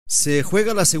Se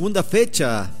juega la segunda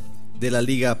fecha de la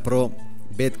Liga Pro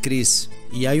Betcris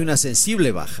y hay una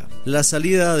sensible baja. La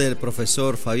salida del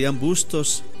profesor Fabián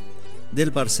Bustos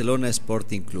del Barcelona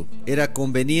Sporting Club. ¿Era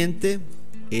conveniente?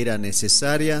 ¿Era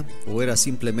necesaria? ¿O era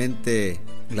simplemente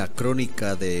la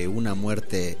crónica de una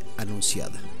muerte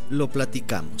anunciada? Lo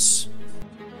platicamos.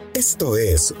 Esto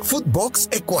es Footbox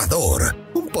Ecuador,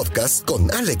 un podcast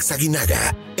con Alex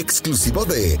Aguinaga, exclusivo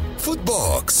de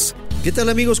Footbox. ¿Qué tal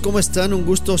amigos? ¿Cómo están? Un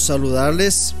gusto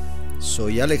saludarles.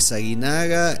 Soy Alex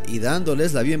Aguinaga y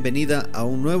dándoles la bienvenida a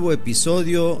un nuevo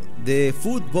episodio de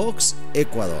Footbox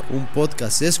Ecuador, un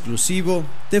podcast exclusivo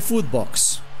de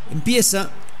Footbox. Empieza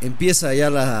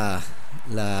ya la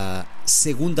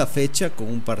segunda fecha con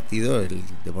un partido, el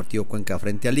Deportivo Cuenca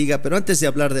frente a Liga, pero antes de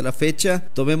hablar de la fecha,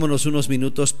 tomémonos unos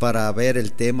minutos para ver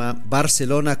el tema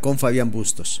Barcelona con Fabián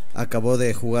Bustos. Acabó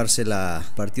de jugarse el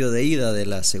partido de ida de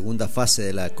la segunda fase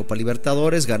de la Copa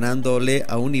Libertadores, ganándole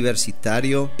a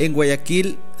Universitario en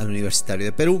Guayaquil, al Universitario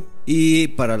de Perú, y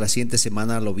para la siguiente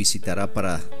semana lo visitará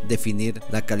para definir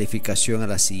la calificación a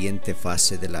la siguiente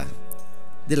fase de la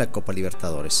Copa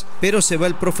Libertadores. Pero se va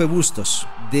el profe Bustos.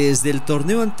 Desde el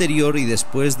torneo anterior y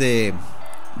después de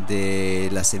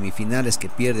las semifinales que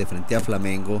pierde frente a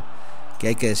Flamengo, que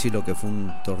hay que decirlo que fue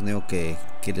un torneo que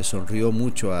le sonrió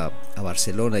mucho a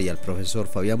Barcelona y al profesor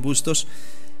Fabián Bustos,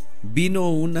 vino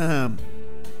una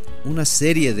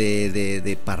serie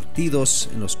de partidos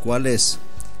en los cuales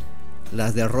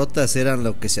las derrotas eran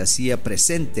lo que se hacía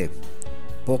presente.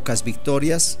 Pocas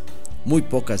victorias, muy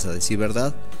pocas a decir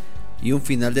verdad, y un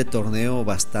final de torneo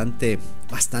bastante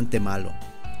malo.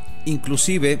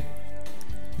 Inclusive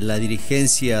la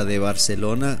dirigencia de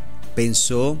Barcelona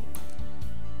pensó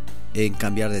en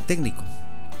cambiar de técnico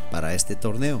para este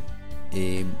torneo.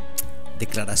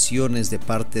 Declaraciones de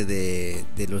parte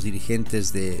de los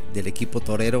dirigentes del equipo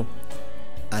torero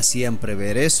hacían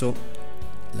prever eso.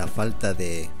 La falta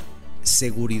de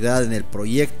seguridad en el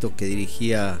proyecto que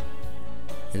dirigía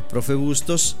el profe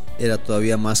Bustos era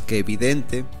todavía más que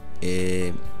evidente.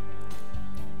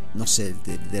 No sé,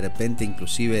 de repente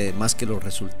inclusive más que los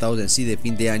resultados en sí de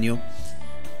fin de año,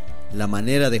 la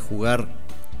manera de jugar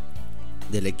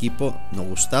del equipo no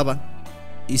gustaba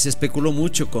y se especuló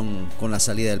mucho con la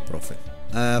salida del profe.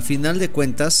 A final de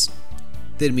cuentas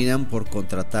terminan por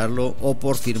contratarlo o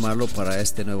por firmarlo para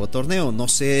este nuevo torneo. No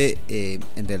sé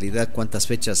en realidad cuántos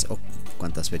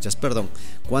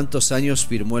años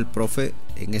firmó el profe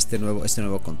en este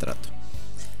nuevo contrato.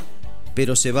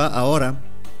 Pero se va ahora,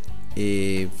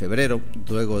 febrero,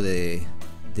 luego de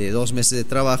 2 meses de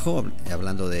trabajo,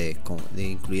 hablando de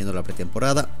incluyendo la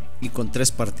pretemporada, y con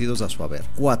 4 partidos a su haber.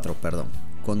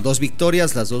 Con 2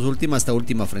 victorias, las 2 últimas, esta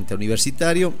última frente a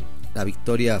Universitario, la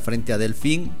victoria frente a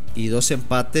Delfín, y 2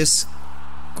 empates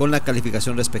con la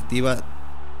calificación respectiva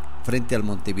frente al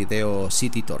Montevideo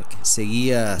City Torque.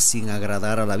 Seguía sin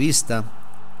agradar a la vista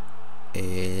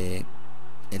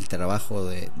el trabajo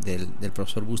del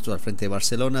profesor Bustos al frente de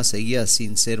Barcelona. Seguía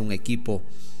sin ser un equipo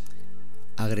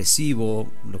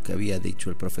agresivo, lo que había dicho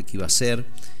el profe que iba a ser,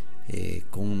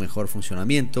 con un mejor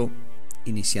funcionamiento.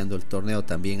 Iniciando el torneo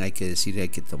también hay que decir, hay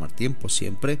que tomar tiempo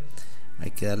siempre,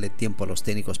 hay que darle tiempo a los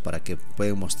técnicos para que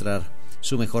puedan mostrar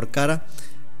su mejor cara,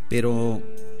 pero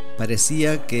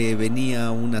parecía que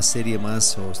venía una serie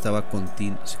más o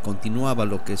continuaba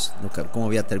cómo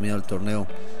había terminado el torneo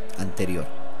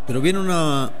anterior. Pero viene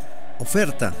una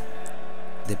oferta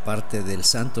de parte del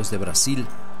Santos de Brasil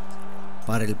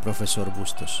para el profesor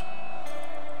Bustos.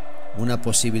 Una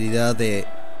posibilidad de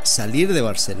salir de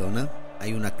Barcelona.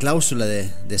 Hay una cláusula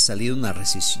de salida,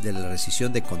 de la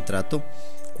rescisión de contrato.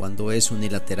 Cuando es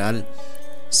unilateral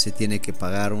se tiene que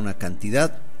pagar una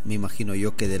cantidad. Me imagino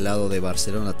yo que del lado de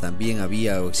Barcelona también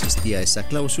había o existía esa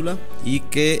cláusula y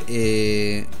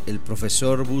que el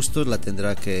profesor Bustos la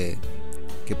tendrá que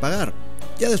pagar.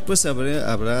 Ya después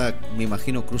habrá, me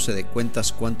imagino, cruce de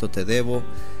cuentas, cuánto te debo,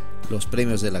 los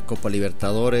premios de la Copa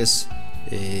Libertadores,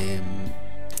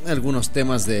 algunos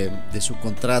temas de su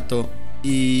contrato,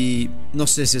 y no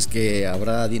sé si es que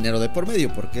habrá dinero de por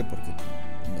medio. ¿Por qué? Porque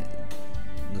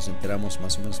nos enteramos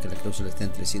más o menos que la cláusula está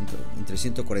entre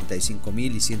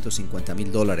 145,000 y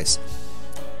 $150,000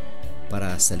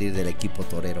 para salir del equipo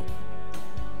torero.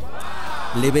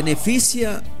 ¿Le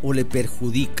beneficia o le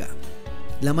perjudica?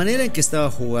 La manera en que estaba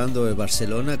jugando el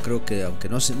Barcelona, creo que aunque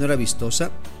no era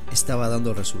vistosa, estaba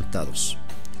dando resultados.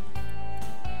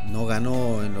 No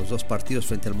ganó en los 2 partidos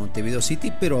frente al Montevideo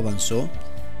City, pero avanzó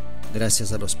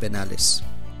gracias a los penales.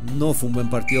 No fue un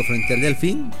buen partido frente al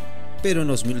Delfín, pero en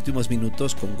los últimos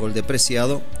minutos, con gol de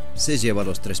Preciado, se lleva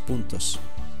los 3 puntos.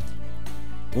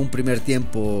 Un primer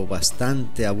tiempo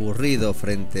bastante aburrido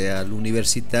frente al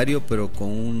Universitario, pero con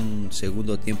un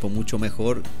segundo tiempo mucho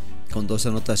mejor, con 2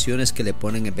 anotaciones que le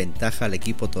ponen en ventaja al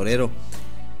equipo torero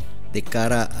de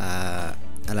cara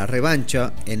a la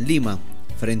revancha en Lima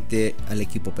frente al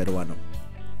equipo peruano.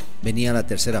 Venía la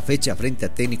tercera fecha frente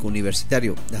a Técnico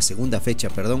Universitario, la segunda fecha,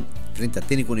 perdón, frente a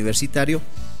Técnico Universitario,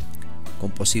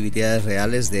 con posibilidades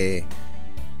reales de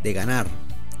ganar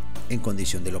en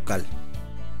condición de local.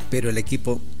 Pero el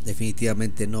equipo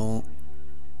definitivamente no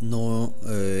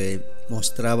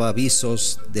mostraba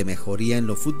visos de mejoría en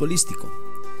lo futbolístico.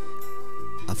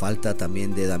 A falta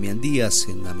también de Damián Díaz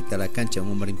en la mitad de la cancha,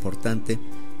 un hombre importante,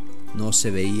 no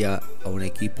se veía a un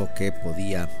equipo que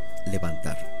podía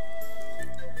levantar.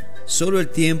 Solo el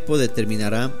tiempo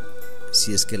determinará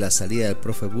si es que la salida del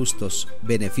profe Bustos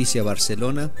beneficia a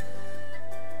Barcelona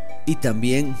y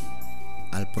también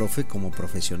al profe como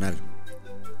profesional.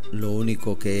 Lo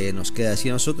único que nos queda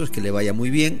decir a nosotros es que le vaya muy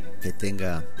bien, que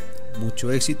tenga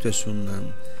mucho éxito. Es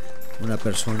una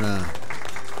persona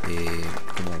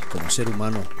como ser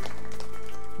humano,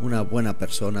 una buena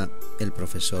persona, el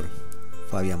profesor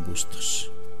Fabián Bustos.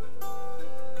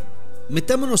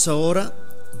 Metámonos ahora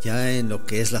ya en lo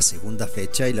que es la segunda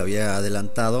fecha, y lo había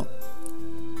adelantado.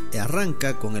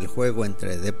 Arranca con el juego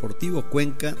entre Deportivo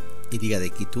Cuenca y Liga de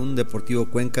Quito. Un Deportivo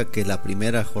Cuenca que la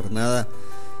primera jornada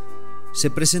se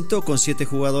presentó con 7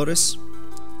 jugadores.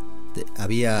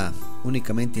 Había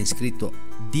únicamente inscrito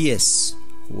 10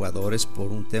 jugadores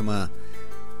por un tema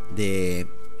de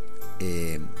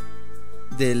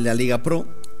la Liga Pro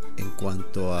en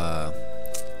cuanto a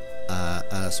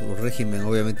su régimen,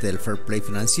 obviamente, del fair play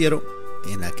financiero,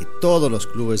 en la que todos los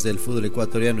clubes del fútbol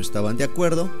ecuatoriano estaban de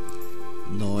acuerdo.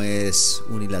 No es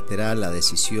unilateral la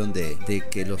decisión de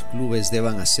que los clubes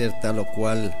deban hacer tal o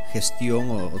cual gestión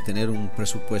o tener un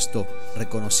presupuesto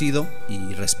reconocido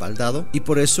y respaldado, y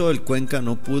por eso el Cuenca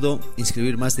no pudo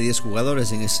inscribir más de 10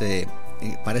 jugadores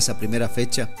para esa primera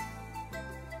fecha,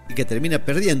 y que termina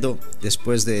perdiendo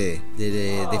después de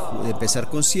empezar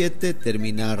con 7,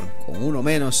 terminar con 1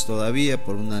 menos todavía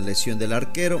por una lesión del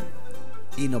arquero,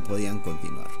 y no podían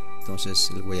continuar. Entonces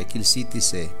el Guayaquil City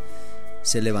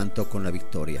se levantó con la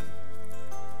victoria.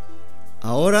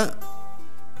 Ahora,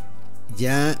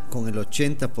 ya con el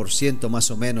 80%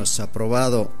 más o menos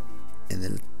aprobado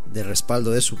de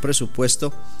respaldo de su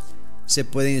presupuesto, se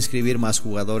pueden inscribir más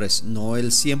jugadores. No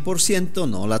el 100%,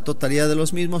 no la totalidad de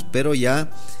los mismos, pero ya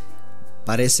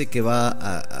parece que va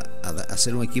a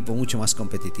ser un equipo mucho más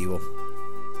competitivo.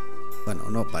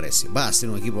 Bueno, no parece, va a ser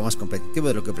un equipo más competitivo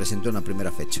de lo que presentó en la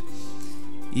primera fecha.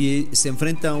 Y se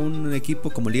enfrenta a un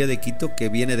equipo como Liga de Quito, que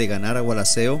viene de ganar a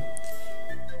Gualaceo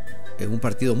en un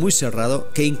partido muy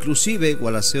cerrado, que inclusive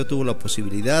Gualaceo tuvo la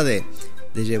posibilidad de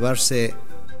llevarse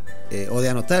o de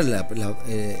anotar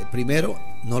primero.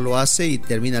 No lo hace y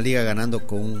termina Liga ganando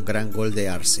con un gran gol de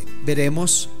Arce.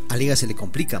 Veremos, a Liga se le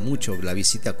complica mucho la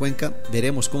visita a Cuenca.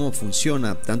 Veremos cómo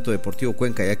funciona tanto Deportivo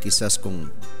Cuenca, ya quizás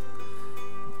con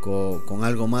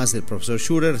algo más del profesor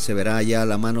Schurer. Se verá ya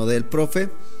la mano del profe.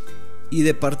 Y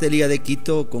de parte de Liga de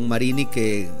Quito, con Marini,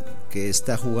 que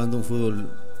está jugando un fútbol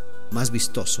más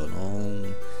vistoso, ¿no?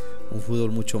 Un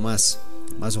fútbol mucho más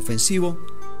ofensivo.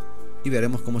 Y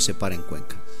veremos cómo se para en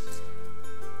Cuenca.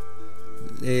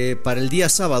 Para el día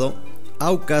sábado,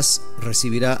 Aucas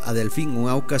recibirá a Delfín. Un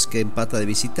Aucas que empata de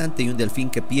visitante y un Delfín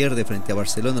que pierde frente a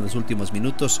Barcelona en los últimos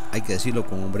minutos, hay que decirlo,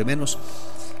 con hombre menos.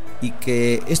 Y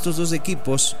que estos dos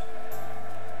equipos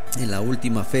en la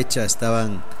última fecha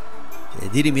estaban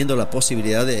dirimiendo la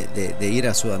posibilidad de ir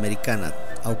a Sudamericana.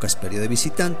 Aucas perdió de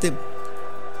visitante,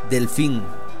 Delfín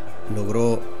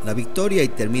logró la victoria y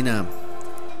termina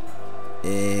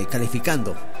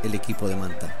calificando el equipo de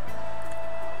Manta.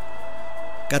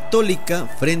 Católica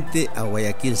frente a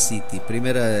Guayaquil City,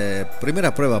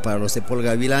 primera prueba para los de Paul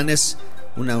Gavilanes,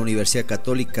 una universidad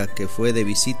católica que fue de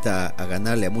visita a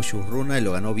ganarle a Mushurruna y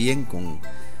lo ganó bien con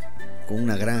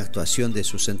una gran actuación de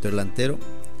su centro delantero.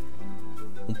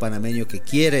 Un panameño que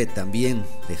quiere también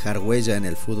dejar huella en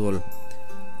el fútbol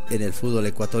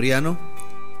ecuatoriano,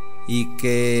 y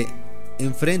que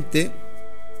enfrente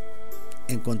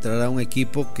encontrará un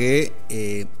equipo que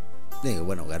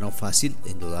ganó fácil,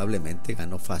 indudablemente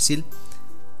ganó fácil,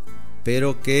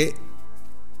 pero que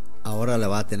ahora la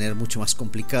va a tener mucho más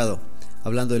complicado.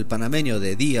 Hablando del panameño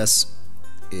de Díaz,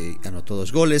 anotó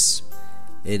 2 goles.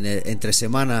 Entre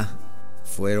semana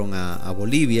fueron a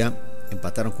Bolivia,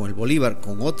 empataron con el Bolívar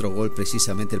con otro gol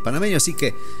precisamente el panameño, así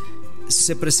que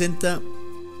se presenta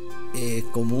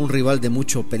como un rival de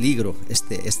mucho peligro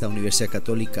esta Universidad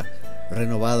Católica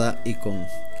renovada y con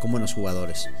buenos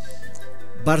jugadores.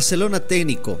 Barcelona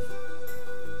Técnico,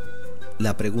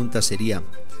 la pregunta sería,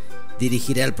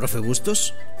 ¿dirigirá el profe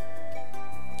Bustos?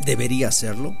 ¿Debería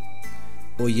hacerlo?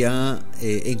 ¿O ya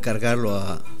encargarlo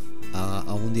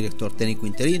a un director técnico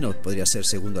interino? Podría ser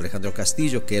segundo Alejandro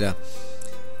Castillo, que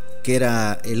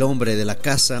era el hombre de la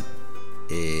casa,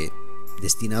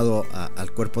 destinado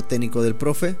al cuerpo técnico del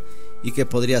profe, y que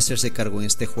podría hacerse cargo en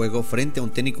este juego frente a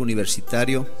un técnico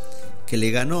universitario que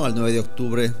le ganó al 9 de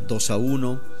octubre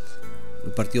 2-1,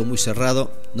 un partido muy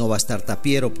cerrado. No va a estar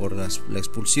Tapiero por la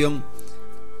expulsión,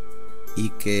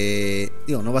 y que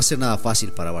no va a ser nada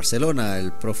fácil para Barcelona.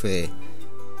 El profe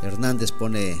Hernández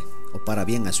para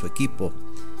bien a su equipo,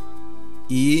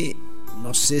 y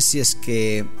no sé si es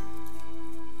que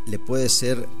le puede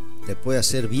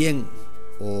hacer bien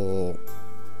o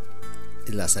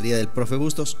la salida del profe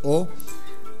Bustos, o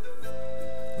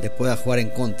le pueda jugar en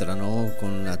contra, ¿no?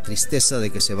 Con la tristeza de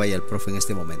que se vaya el profe en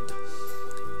este momento.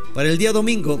 Para el día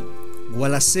domingo,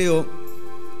 Gualaceo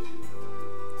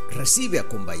recibe a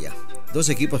Cumbayá, dos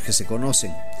equipos que se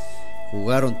conocen,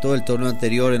 jugaron todo el torneo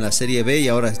anterior en la Serie B y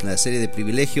ahora en la Serie de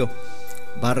Privilegio.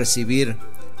 Va a recibir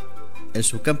el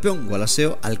subcampeón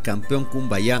Gualaceo al campeón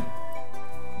Cumbayá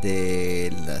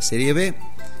de la Serie B.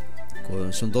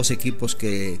 Son dos equipos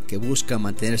que buscan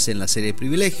mantenerse en la Serie de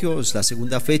Privilegio. Es la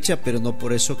segunda fecha, pero no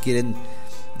por eso quieren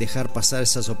dejar pasar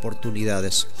esas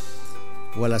oportunidades.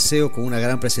 Gualaceo con una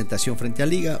gran presentación frente a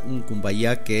Liga, un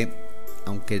Cumbayá que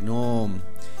aunque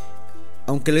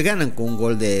le ganan con un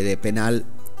gol de penal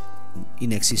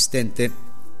inexistente,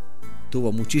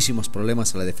 tuvo muchísimos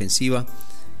problemas a la defensiva.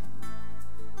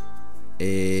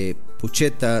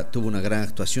 Pucheta tuvo una gran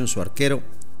actuación, su arquero,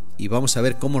 y vamos a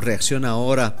ver cómo reacciona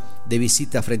ahora de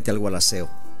visita frente al Gualaceo.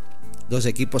 Dos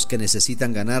equipos que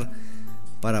necesitan ganar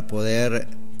para poder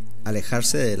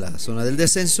alejarse de la zona del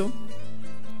descenso.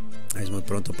 Es muy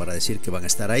pronto para decir que van a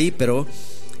estar ahí, pero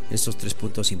estos 3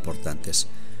 puntos importantes.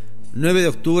 9 de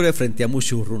octubre frente a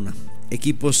Mushurruna,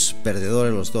 equipos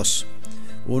perdedores los dos,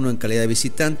 uno en calidad de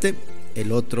visitante,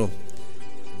 el otro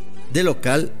de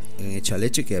local en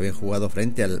Echaleche, que habían jugado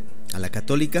frente a la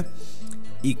Católica,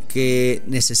 y que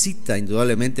necesita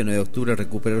indudablemente 9 de octubre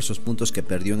recuperar esos puntos que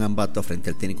perdió en Ambato frente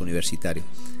al técnico universitario.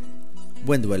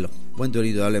 Buen duelo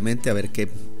indudablemente, a ver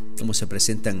cómo se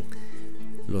presentan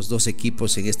los dos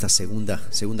equipos en esta segunda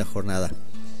jornada.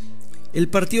 El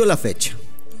partido de la fecha,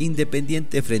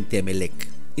 Independiente frente a Emelec,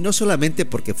 y no solamente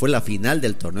porque fue la final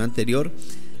del torneo anterior,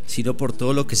 sino por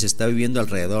todo lo que se está viviendo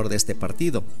alrededor de este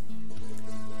partido.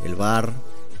 El VAR,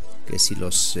 que si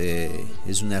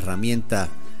es una herramienta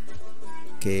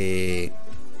que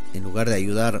en lugar de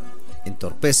ayudar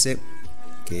entorpece,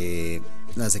 que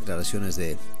las declaraciones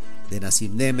de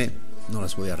Nassim Neme, no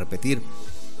las voy a repetir,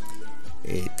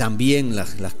 también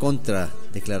la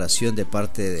contradeclaración de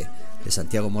parte de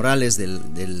Santiago Morales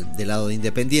del lado de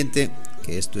Independiente,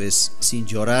 que esto es sin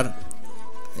llorar,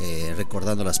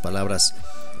 recordando las palabras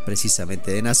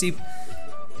precisamente de Nassim.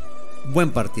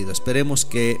 Buen partido, esperemos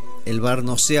que el VAR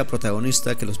no sea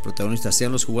protagonista, que los protagonistas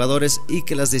sean los jugadores y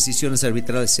que las decisiones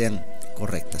arbitrales sean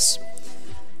correctas.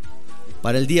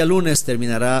 Para el día lunes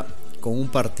terminará con un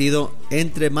partido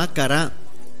entre Macará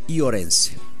y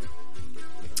Orense.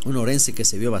 Un Orense que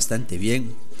se vio bastante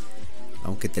bien,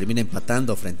 aunque termina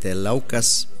empatando frente al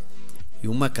Aucas, y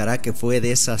un Macará que fue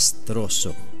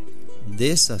desastroso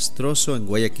en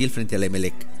Guayaquil frente al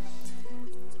Emelec.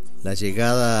 La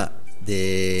llegada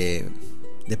de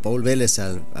Paul Vélez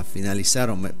a finalizar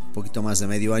un poquito más de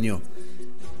medio año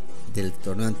del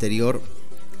torneo anterior,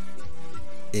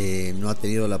 no ha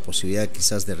tenido la posibilidad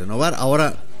quizás de renovar.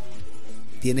 Ahora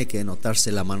tiene que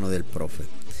notarse la mano del profe.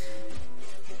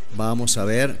 Vamos a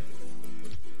ver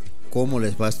cómo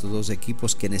les va a estos dos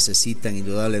equipos que necesitan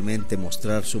indudablemente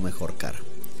mostrar su mejor cara.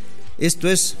 Esto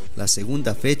es la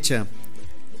segunda fecha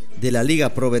de la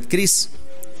Liga Pro Betcris,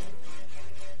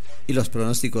 y los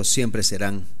pronósticos siempre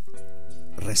serán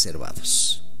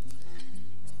reservados.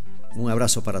 Un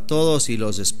abrazo para todos y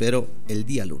los espero el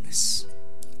día lunes.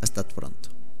 Hasta pronto.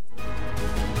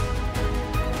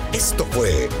 Esto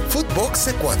fue Footbox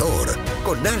Ecuador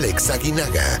con Alex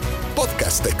Aguinaga,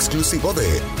 podcast exclusivo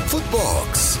de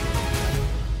Footbox.